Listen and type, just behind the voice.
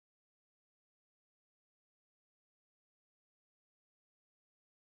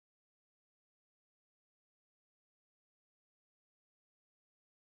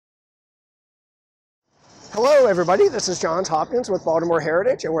Hello everybody, this is Johns Hopkins with Baltimore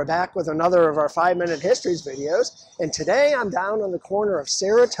Heritage, and we're back with another of our 5-Minute Histories videos. And today I'm down on the corner of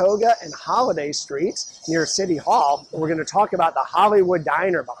Saratoga and Holiday Streets near City Hall, and we're going to talk about the Hollywood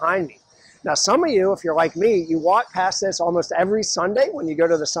Diner behind me. Now some of you, if you're like me, you walk past this almost every Sunday when you go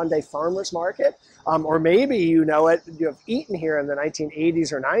to the Sunday Farmers Market, or maybe you know it, you have eaten here in the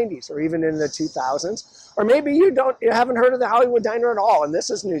 1980s or 90s, or even in the 2000s, or maybe you haven't heard of the Hollywood Diner at all, and this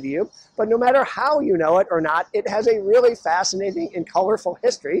is new to you. But no matter how you know it or not, it has a really fascinating and colorful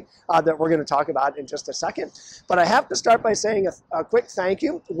history that we're going to talk about in just a second. But I have to start by saying a quick thank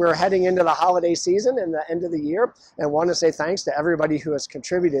you. We're heading into the holiday season and the end of the year, and want to say thanks to everybody who has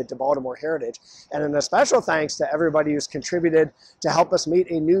contributed to Baltimore Heritage. And a special thanks to everybody who's contributed to help us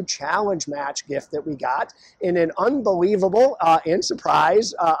meet a new challenge match gift that we got in an unbelievable and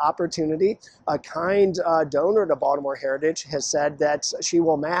surprise opportunity. A kind donor to Baltimore Heritage has said that she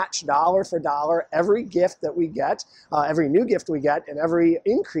will match dollar for dollar every gift that we get, every new gift we get, and every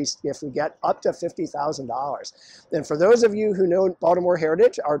increased gift we get, up to $50,000. And for those of you who know Baltimore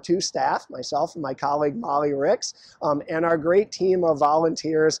Heritage, our two staff, myself and my colleague Molly Ricks, and our great team of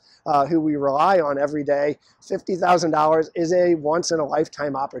volunteers who we rely on every day, $50,000 is a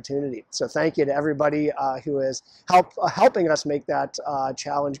once-in-a-lifetime opportunity. So thank you to everybody who is helping us make that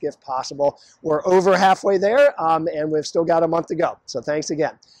challenge gift possible. We're over halfway there, and we've still got a month to go. So thanks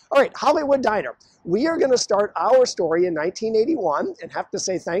again. All right, Hollywood Diner. We are going to start our story in 1981 and have to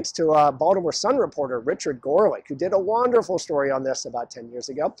say thanks to Baltimore Sun reporter Richard Gorelick, who did a wonderful story on this about 10 years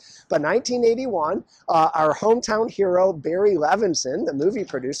ago. But 1981, our hometown hero Barry Levinson, the movie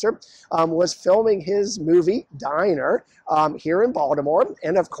producer, was filming his movie Diner here in Baltimore,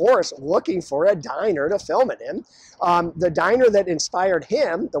 and of course looking for a diner to film it in. The diner that inspired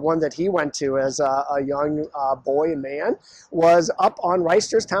him, the one that he went to as a young boy and man, was up on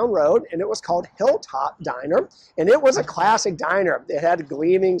Reisterstown Road, and it was called Hilltop Diner, and it was a classic diner. It had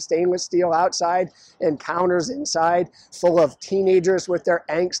gleaming stainless steel outside and counters inside full of teenagers with their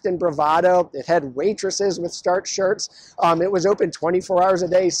angst and bravado. It had waitresses with starched shirts. It was open 24 hours a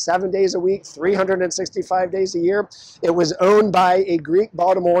day, 7 days a week, 365 days a year. It was owned by a Greek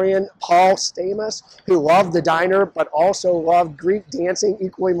Baltimorean, Paul Stamus, who loved the diner but also loved Greek dancing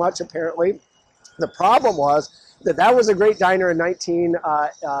equally much, apparently. The problem was that was a great diner in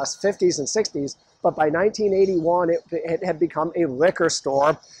 1950s and 60s, but by 1981 it had become a liquor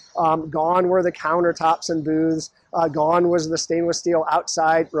store. Gone were the countertops and booths. Gone was the stainless steel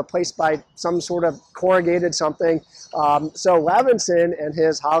outside, replaced by some sort of corrugated something. So Levinson and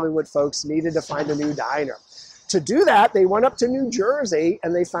his Hollywood folks needed to find a new diner. To do that, they went up to New Jersey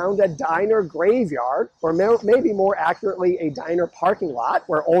and they found a diner graveyard, or maybe more accurately, a diner parking lot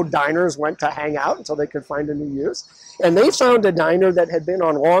where old diners went to hang out until they could find a new use. And they found a diner that had been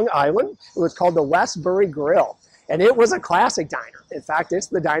on Long Island. It was called the Westbury Grill, and it was a classic diner. In fact, it's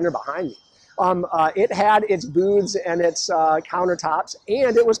the diner behind me. It had its booths and its countertops,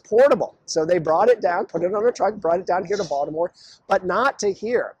 and it was portable. So they brought it down, put it on a truck, brought it down here to Baltimore, but not to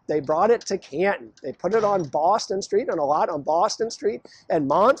here. They brought it to Canton. They put it on Boston Street, on a lot on Boston Street and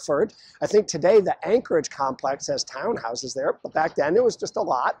Montford. I think today the Anchorage complex has townhouses there, but back then it was just a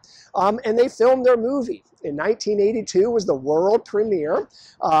lot. And they filmed their movie. In 1982 was the world premiere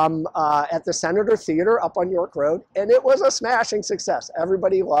at the Senator Theater up on York Road, and it was a smashing success.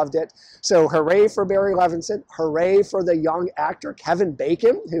 Everybody loved it. So hooray for Barry Levinson, hooray for the young actor Kevin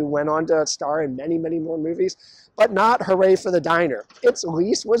Bacon, who went on to star in many, many more movies, but not hooray for the diner. Its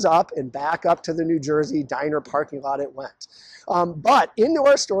lease was up, and back up to the New Jersey diner parking lot it went. But into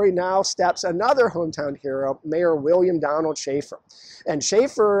our story now steps another hometown hero, Mayor William Donald Schaefer. And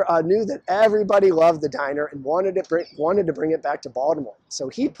Schaefer knew that everybody loved the diner and wanted to bring it back to Baltimore. So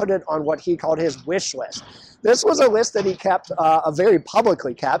he put it on what he called his wish list. This was a list that he kept, very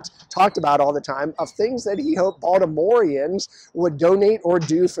publicly kept, talked about all the time, of things that he hoped Baltimoreans would donate or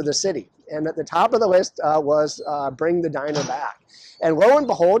do for the city. And at the top of the list was bring the diner back. And lo and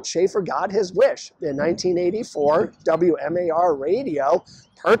behold, Schaefer got his wish. In 1984, WMAR Radio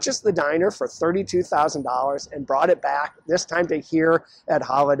purchased the diner for $32,000 and brought it back, this time to here at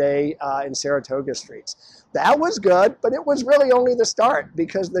Holiday and Saratoga Streets. That was good, but it was really only the start,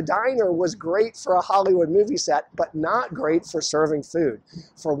 because the diner was great for a Hollywood movie set, but not great for serving food.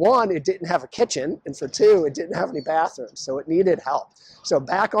 For one, it didn't have a kitchen, and for two, it didn't have any bathrooms, so it needed help. So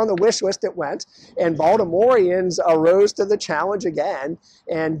back on the wish list it went, and Baltimoreans rose to the challenge again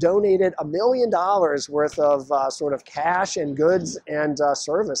and donated $1 million worth of sort of cash and goods and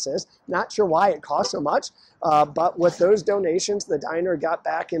services. Not sure why it cost so much, but with those donations, the diner got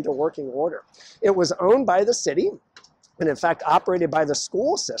back into working order. It was owned by the city. and in fact operated by the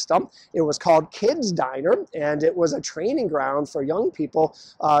school system. It was called Kids Diner, and it was a training ground for young people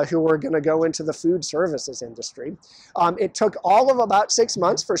who were going to go into the food services industry. It took all of about 6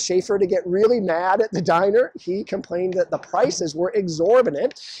 months for Schaefer to get really mad at the diner. He complained that the prices were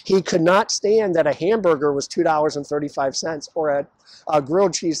exorbitant. He could not stand that a hamburger was $2.35 or a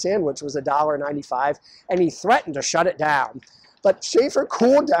grilled cheese sandwich was $1.95, and he threatened to shut it down. But Schaefer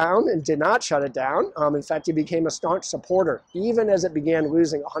cooled down and did not shut it down. In fact, he became a staunch supporter, even as it began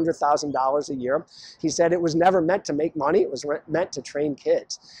losing $100,000 a year. He said it was never meant to make money. It was meant to train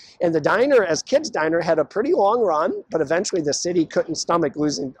kids. And the diner, as Kids Diner, had a pretty long run, but eventually the city couldn't stomach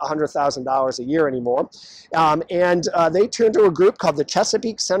losing $100,000 a year anymore. They turned to a group called the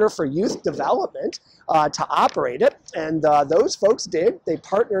Chesapeake Center for Youth Development to operate it. And those folks did. They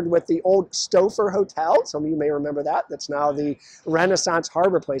partnered with the old Stouffer Hotel. Some of you may remember that. That's now the Renaissance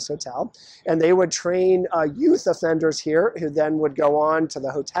Harbor Place Hotel. And they would train youth offenders here who then would go on to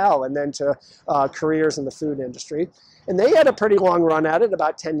the hotel and then to careers in the food industry. And they had a pretty long run at it,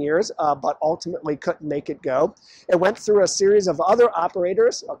 about 10 years, but ultimately couldn't make it go. It went through a series of other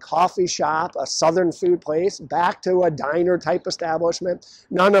operators, a coffee shop, a southern food place, back to a diner type establishment.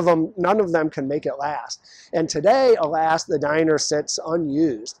 None of them can make it last. And today, alas, the diner sits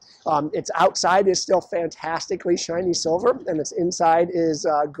unused. Its outside is still fantastically shiny silver, and its inside is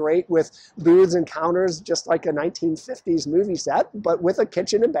great with booths and counters, just like a 1950s movie set, but with a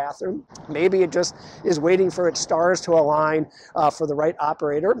kitchen and bathroom. Maybe it just is waiting for its stars to align for the right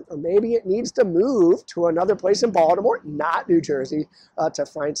operator, or maybe it needs to move to another place in Baltimore, not New Jersey, to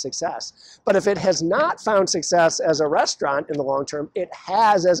find success. But if it has not found success as a restaurant in the long term, it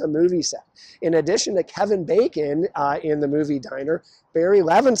has as a movie set. In addition to Kevin Bacon in the movie Diner, Barry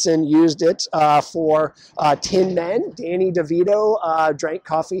Levinson used it for Tin Men. Danny DeVito drank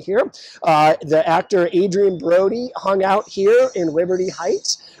coffee here. The actor Adrian Brody hung out here in Liberty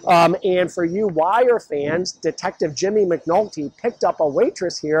Heights. And for you Wire fans, Detective Jimmy McNulty picked up a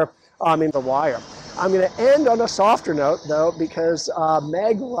waitress here in The Wire. I'm going to end on a softer note, though, because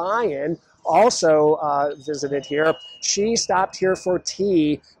Meg Ryan also visited here. She stopped here for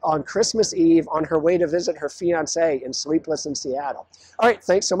tea on Christmas Eve on her way to visit her fiancé in Sleepless in Seattle. All right,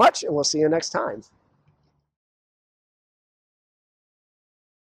 thanks so much, and we'll see you next time.